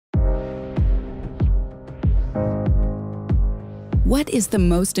What is the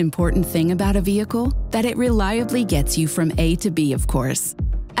most important thing about a vehicle? That it reliably gets you from A to B, of course.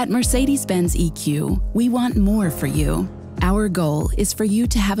 At Mercedes-Benz EQ, we want more for you. Our goal is for you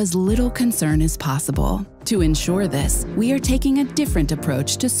to have as little concern as possible. To ensure this, we are taking a different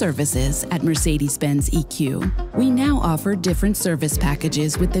approach to services at Mercedes-Benz EQ. We now offer different service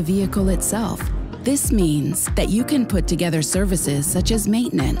packages with the vehicle itself. This means that you can put together services such as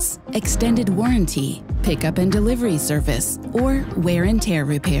maintenance, extended warranty, pickup and delivery service, or wear and tear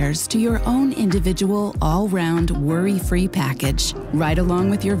repairs to your own individual all-round worry-free package right along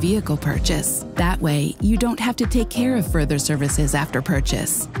with your vehicle purchase. That way, you don't have to take care of further services after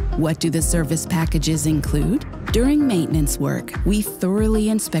purchase. What do the service packages include? During maintenance work, we thoroughly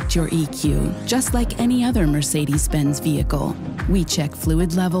inspect your EQ, just like any other Mercedes-Benz vehicle. We check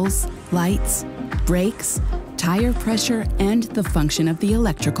fluid levels, lights, brakes, tire pressure, and the function of the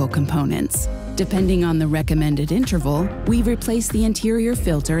electrical components. Depending on the recommended interval, we replace the interior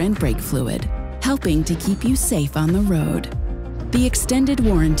filter and brake fluid, helping to keep you safe on the road. The extended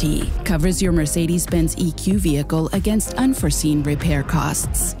warranty covers your Mercedes-Benz EQ vehicle against unforeseen repair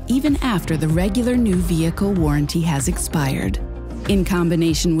costs, even after the regular new vehicle warranty has expired. In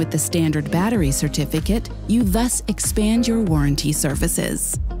combination with the standard battery certificate, you thus expand your warranty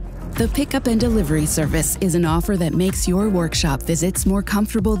services. The pickup and delivery service is an offer that makes your workshop visits more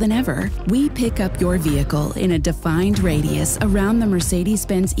comfortable than ever. We pick up your vehicle in a defined radius around the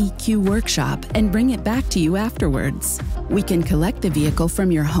Mercedes-Benz EQ workshop and bring it back to you afterwards. We can collect the vehicle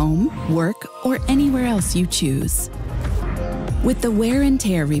from your home, work, or anywhere else you choose. With the wear and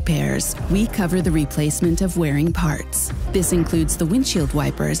tear repairs, we cover the replacement of wearing parts. This includes the windshield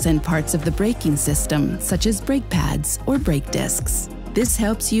wipers and parts of the braking system, such as brake pads or brake discs. This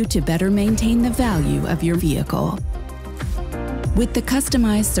helps you to better maintain the value of your vehicle. With the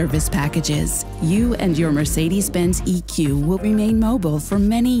customized service packages, you and your Mercedes-Benz EQ will remain mobile for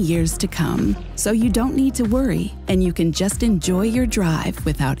many years to come, so you don't need to worry and you can just enjoy your drive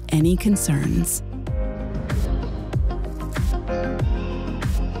without any concerns.